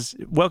 that was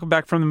welcome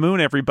back from the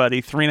moon,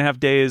 everybody. 3.5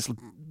 days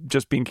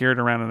just being carried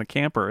around in a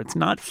camper. It's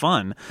not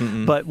fun.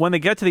 Mm-mm. But when they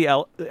get to the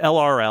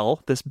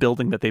LRL, this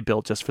building that they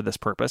built just for this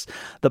purpose,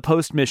 the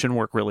post-mission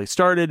work really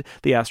started.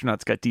 The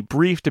astronauts got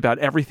debriefed about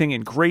everything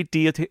in great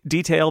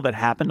detail that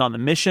happened on the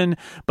mission,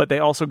 but they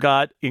also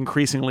got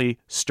increasingly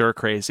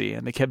stir-crazy,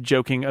 and they kept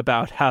joking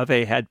about how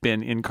they had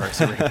been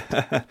incarcerated.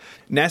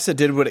 NASA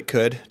did what it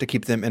could to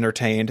keep them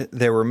entertained.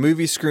 There were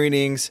movie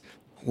screenings,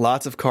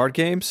 lots of card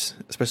games,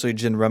 especially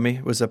Gin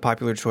Rummy was a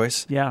popular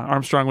choice. Yeah,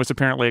 Armstrong was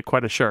apparently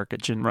quite a shark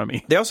at Gin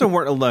Rummy. They also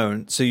weren't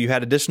alone. So you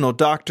had additional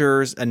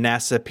doctors, a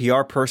NASA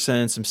PR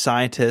person, some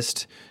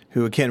scientists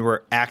who, again,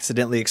 were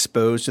accidentally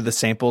exposed to the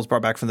samples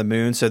brought back from the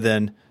moon. So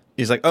then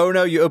he's like, oh,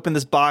 no, you open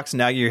this box.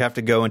 Now you have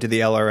to go into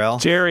the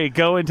LRL. Jerry,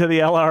 go into the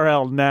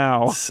LRL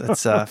now.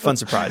 It's a fun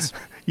surprise.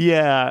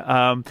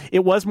 Yeah,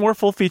 it was more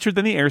full-featured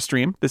than the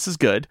Airstream. This is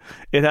good.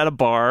 It had a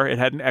bar. It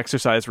had an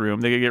exercise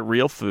room. They could get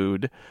real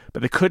food,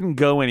 but they couldn't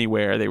go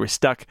anywhere. They were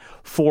stuck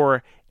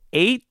for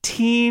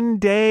 18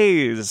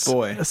 days.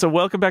 Boy. So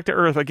welcome back to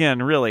Earth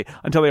again, really,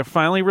 until they were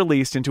finally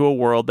released into a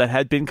world that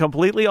had been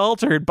completely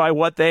altered by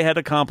what they had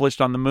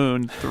accomplished on the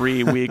moon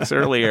 3 weeks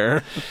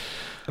earlier.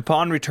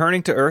 Upon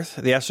returning to Earth,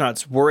 the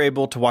astronauts were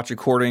able to watch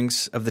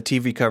recordings of the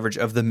TV coverage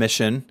of the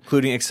mission,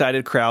 including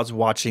excited crowds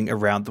watching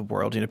around the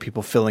world,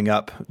 people filling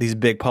up these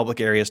big public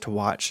areas to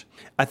watch.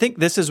 I think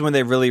this is when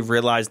they really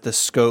realized the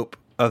scope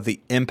of the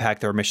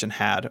impact their mission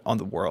had on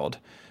the world.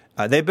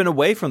 They've been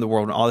away from the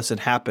world when all this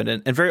had happened,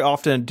 and very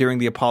often during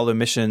the Apollo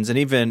missions and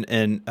even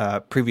in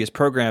previous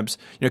programs,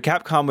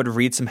 Capcom would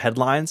read some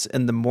headlines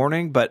in the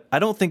morning, but I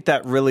don't think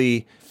that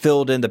really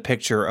filled in the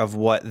picture of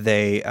what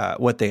they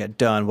had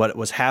done, what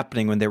was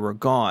happening when they were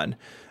gone.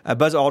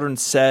 Buzz Aldrin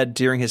said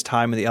during his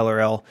time in the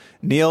LRL,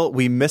 "Neil,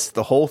 we missed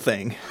the whole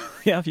thing."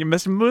 Yeah, if you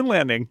missed a moon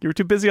landing, you were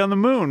too busy on the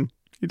moon.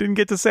 You didn't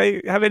get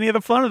to have any of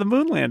the fun of the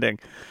moon landing.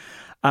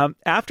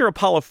 After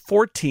Apollo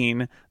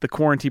 14, the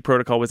quarantine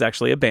protocol was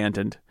actually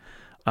abandoned.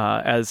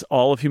 as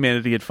all of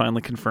humanity had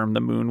finally confirmed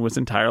the moon was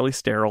entirely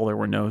sterile. There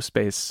were no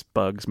space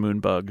bugs, moon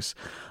bugs.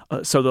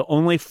 So the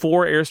only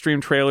 4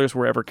 Airstream trailers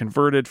were ever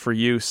converted for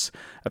use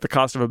at the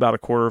cost of about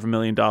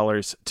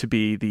 $250,000 to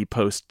be the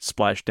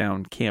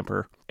post-splashdown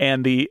camper.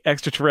 And the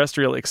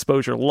extraterrestrial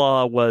exposure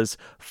law was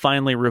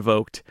finally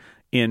revoked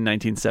in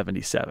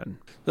 1977.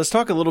 Let's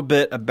talk a little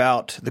bit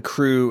about the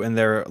crew and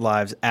their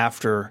lives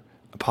after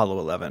Apollo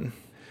 11.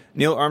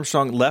 Neil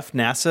Armstrong left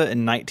NASA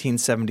in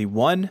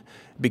 1971,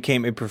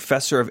 became a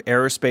professor of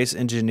aerospace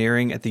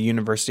engineering at the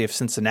University of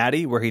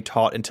Cincinnati, where he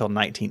taught until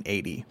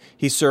 1980.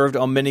 He served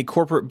on many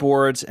corporate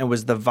boards and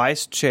was the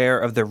vice chair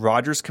of the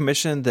Rogers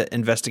Commission that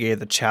investigated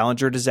the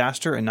Challenger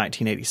disaster in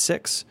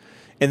 1986.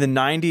 In the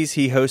 90s,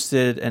 he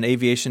hosted an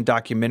aviation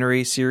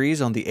documentary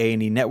series on the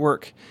A&E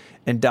network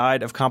and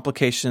died of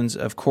complications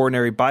of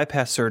coronary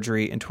bypass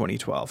surgery in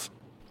 2012.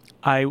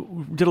 I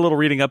did a little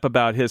reading up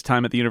about his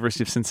time at the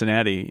University of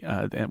Cincinnati,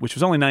 which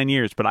was only 9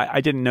 years, but I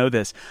didn't know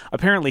this.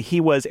 Apparently, he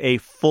was a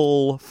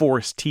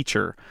full-force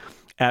teacher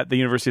at the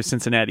University of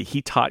Cincinnati.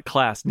 He taught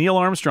class. Neil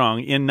Armstrong,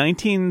 in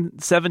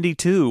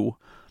 1972,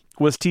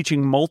 was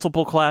teaching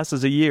multiple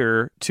classes a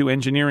year to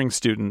engineering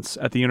students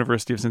at the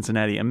University of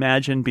Cincinnati.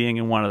 Imagine being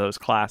in one of those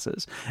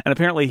classes. And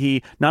apparently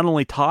he not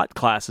only taught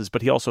classes,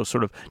 but he also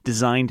sort of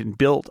designed and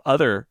built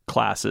other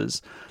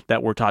classes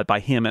that were taught by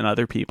him and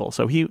other people.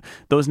 So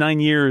those 9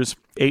 years,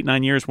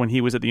 8-9 years when he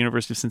was at the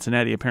University of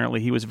Cincinnati, apparently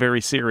he was very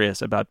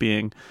serious about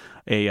being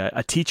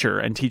a teacher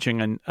and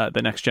teaching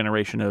the next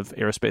generation of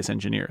aerospace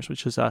engineers,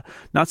 which is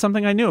not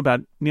something I knew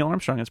about Neil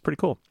Armstrong. It's pretty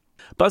cool.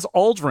 Buzz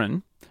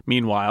Aldrin,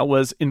 meanwhile,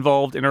 was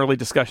involved in early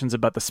discussions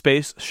about the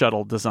space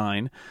shuttle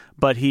design,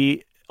 but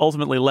he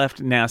ultimately left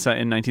NASA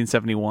in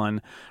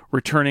 1971,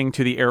 returning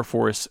to the Air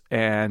Force,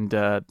 and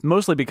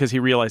mostly because he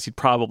realized he'd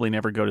probably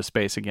never go to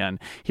space again.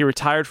 He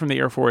retired from the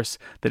Air Force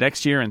the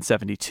next year in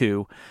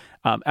 72.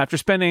 After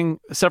spending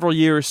several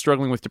years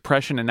struggling with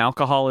depression and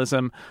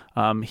alcoholism,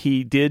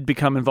 he did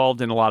become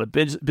involved in a lot of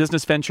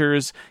business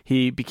ventures.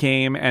 He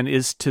became, and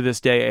is to this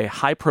day, a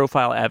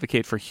high-profile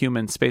advocate for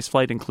human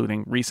spaceflight,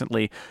 including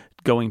recently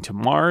going to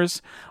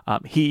Mars.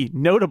 He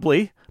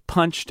notably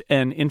punched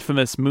an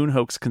infamous moon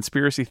hoax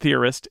conspiracy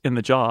theorist in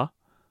the jaw.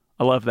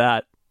 I love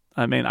that.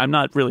 I mean, I'm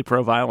not really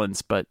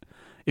pro-violence, but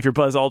if you're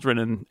Buzz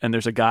Aldrin and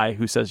there's a guy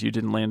who says you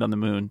didn't land on the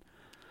moon,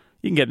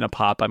 you can get in a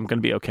pop. I'm going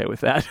to be okay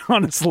with that,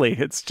 honestly.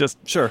 It's just,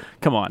 sure.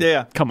 Come on.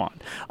 Yeah. Come on.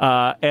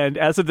 And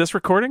as of this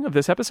recording of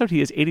this episode,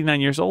 he is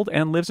 89 years old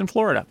and lives in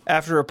Florida.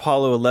 After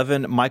Apollo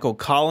 11, Michael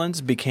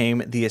Collins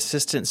became the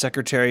Assistant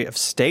Secretary of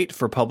State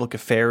for Public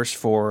Affairs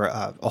for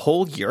a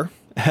whole year,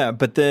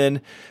 but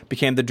then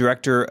became the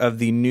director of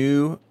the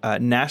new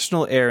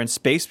National Air and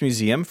Space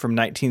Museum from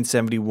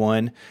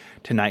 1971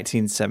 to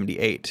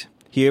 1978.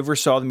 He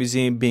oversaw the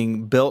museum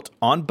being built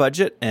on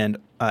budget and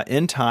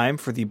in time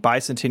for the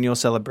bicentennial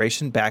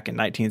celebration back in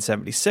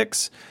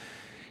 1976.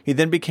 He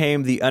then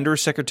became the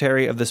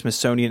Undersecretary of the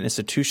Smithsonian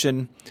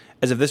Institution.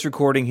 As of this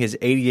recording, he is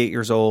 88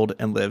 years old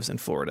and lives in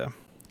Florida.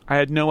 I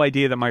had no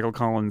idea that Michael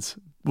Collins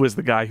was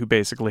the guy who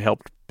basically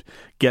helped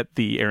get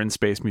the Air and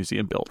Space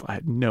Museum built. I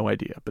had no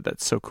idea, but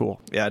that's so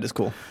cool. Yeah, it is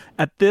cool.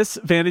 At this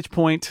vantage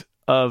point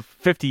of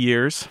 50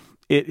 years,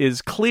 it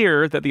is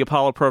clear that the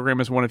Apollo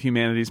program is one of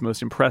humanity's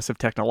most impressive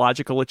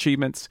technological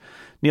achievements.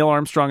 Neil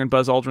Armstrong and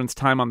Buzz Aldrin's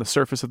time on the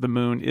surface of the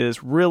moon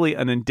is really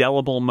an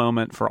indelible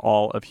moment for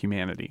all of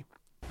humanity.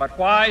 But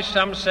why,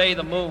 some say,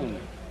 the moon?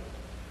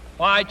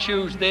 Why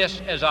choose this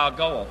as our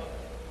goal?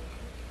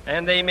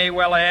 And they may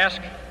well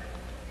ask,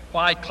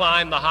 why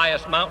climb the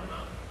highest mountain?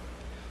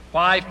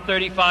 Why,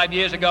 35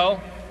 years ago,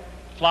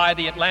 fly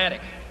the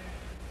Atlantic?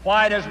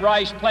 Why does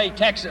Rice play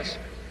Texas?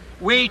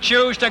 We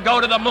choose to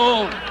go to the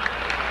moon.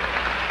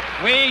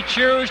 We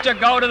choose to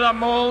go to the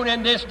moon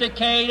in this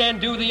decade and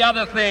do the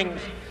other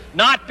things,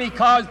 not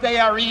because they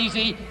are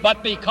easy,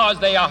 but because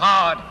they are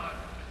hard.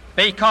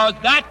 Because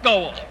that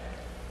goal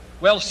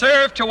will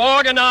serve to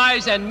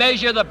organize and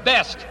measure the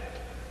best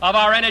of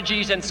our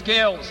energies and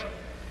skills.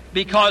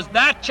 Because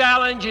that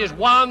challenge is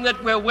one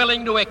that we're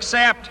willing to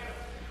accept,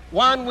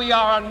 one we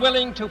are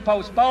unwilling to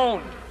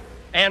postpone,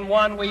 and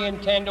one we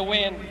intend to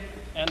win,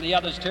 and the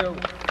others too.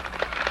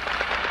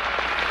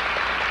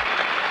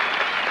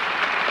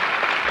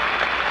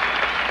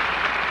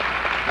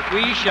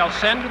 We shall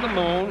send to the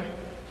moon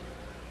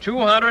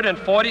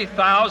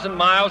 240,000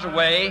 miles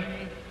away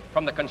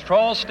from the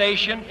control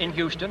station in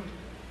Houston,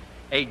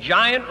 a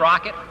giant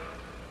rocket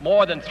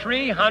more than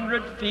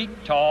 300 feet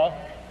tall,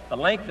 the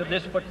length of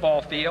this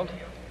football field,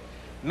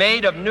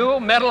 made of new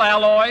metal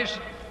alloys,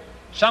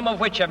 some of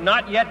which have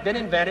not yet been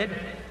invented,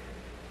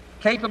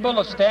 capable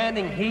of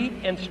standing heat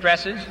and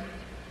stresses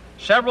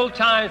several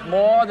times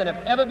more than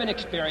have ever been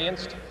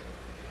experienced,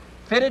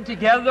 fitted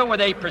together with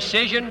a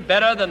precision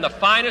better than the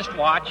finest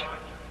watch,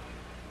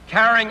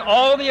 carrying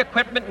all the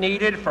equipment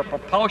needed for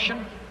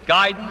propulsion,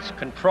 guidance,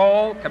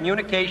 control,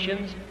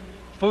 communications,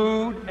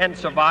 food, and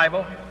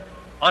survival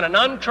on an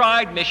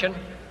untried mission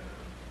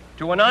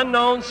to an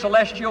unknown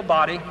celestial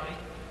body,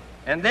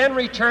 and then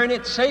return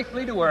it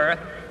safely to Earth,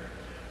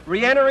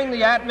 re-entering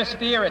the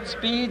atmosphere at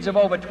speeds of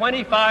over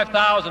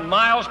 25,000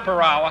 miles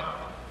per hour,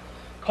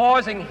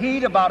 causing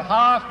heat about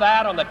half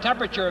that on the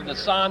temperature of the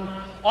sun,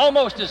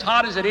 almost as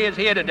hot as it is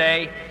here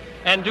today,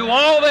 and do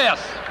all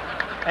this,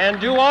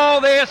 and do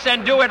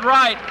it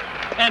right,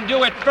 and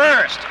do it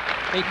first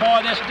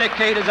before this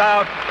decade is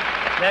out,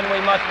 then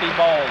we must be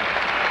bold.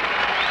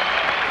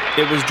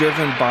 It was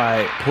driven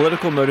by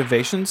political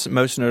motivations,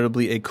 most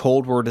notably a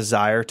Cold War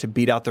desire to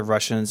beat out the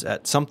Russians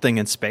at something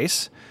in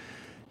space.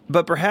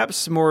 But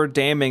perhaps more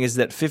damning is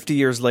that 50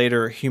 years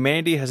later,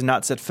 humanity has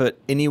not set foot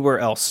anywhere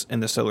else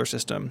in the solar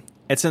system.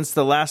 And since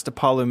the last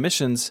Apollo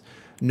missions,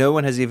 no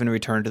one has even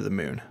returned to the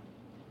moon.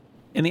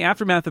 In the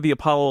aftermath of the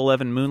Apollo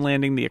 11 moon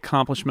landing, the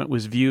accomplishment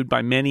was viewed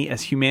by many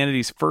as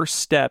humanity's first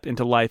step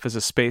into life as a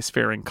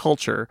spacefaring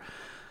culture.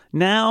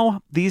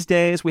 Now, these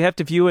days, we have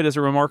to view it as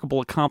a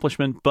remarkable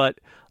accomplishment, but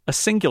a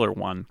singular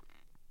one.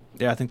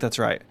 Yeah, I think that's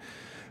right.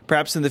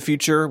 Perhaps in the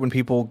future, when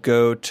people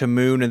go to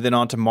moon and then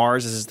on to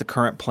Mars, as is the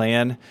current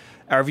plan,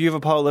 our view of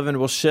Apollo 11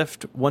 will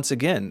shift once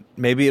again.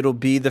 Maybe it'll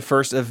be the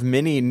first of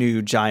many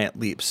new giant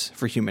leaps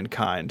for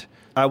humankind.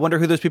 I wonder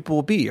who those people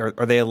will be. Are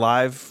they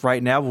alive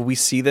right now? Will we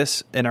see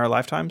this in our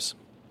lifetimes?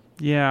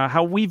 Yeah,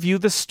 how we view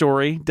the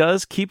story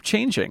does keep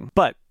changing.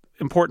 But,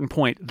 important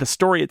point, the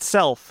story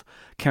itself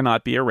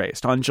cannot be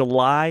erased. On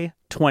July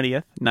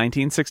 20th,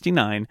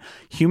 1969,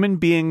 human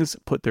beings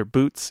put their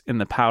boots in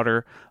the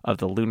powder of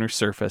the lunar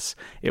surface.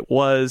 It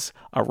was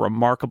a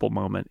remarkable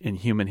moment in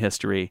human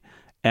history.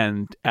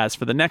 And as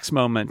for the next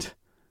moment,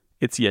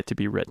 it's yet to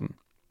be written.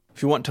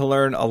 If you want to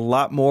learn a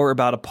lot more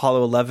about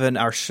Apollo 11,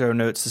 our show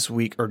notes this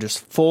week are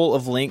just full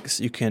of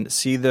links. You can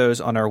see those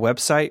on our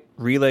website,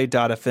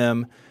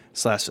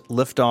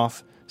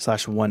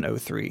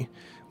 relay.fm/liftoff/103.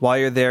 While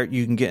you're there,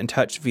 you can get in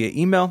touch via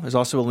email. There's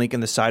also a link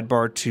in the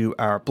sidebar to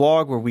our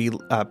blog where we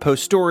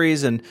post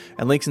stories and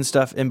links and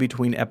stuff in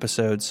between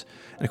episodes.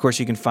 And of course,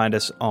 you can find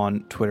us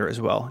on Twitter as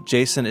well.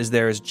 Jason is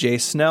there as Jay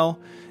Snell,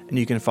 and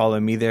you can follow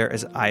me there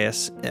as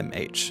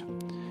ISMH.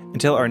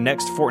 Until our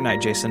next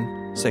fortnight,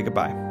 Jason, say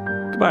goodbye.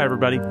 Goodbye,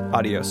 everybody.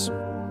 Adios.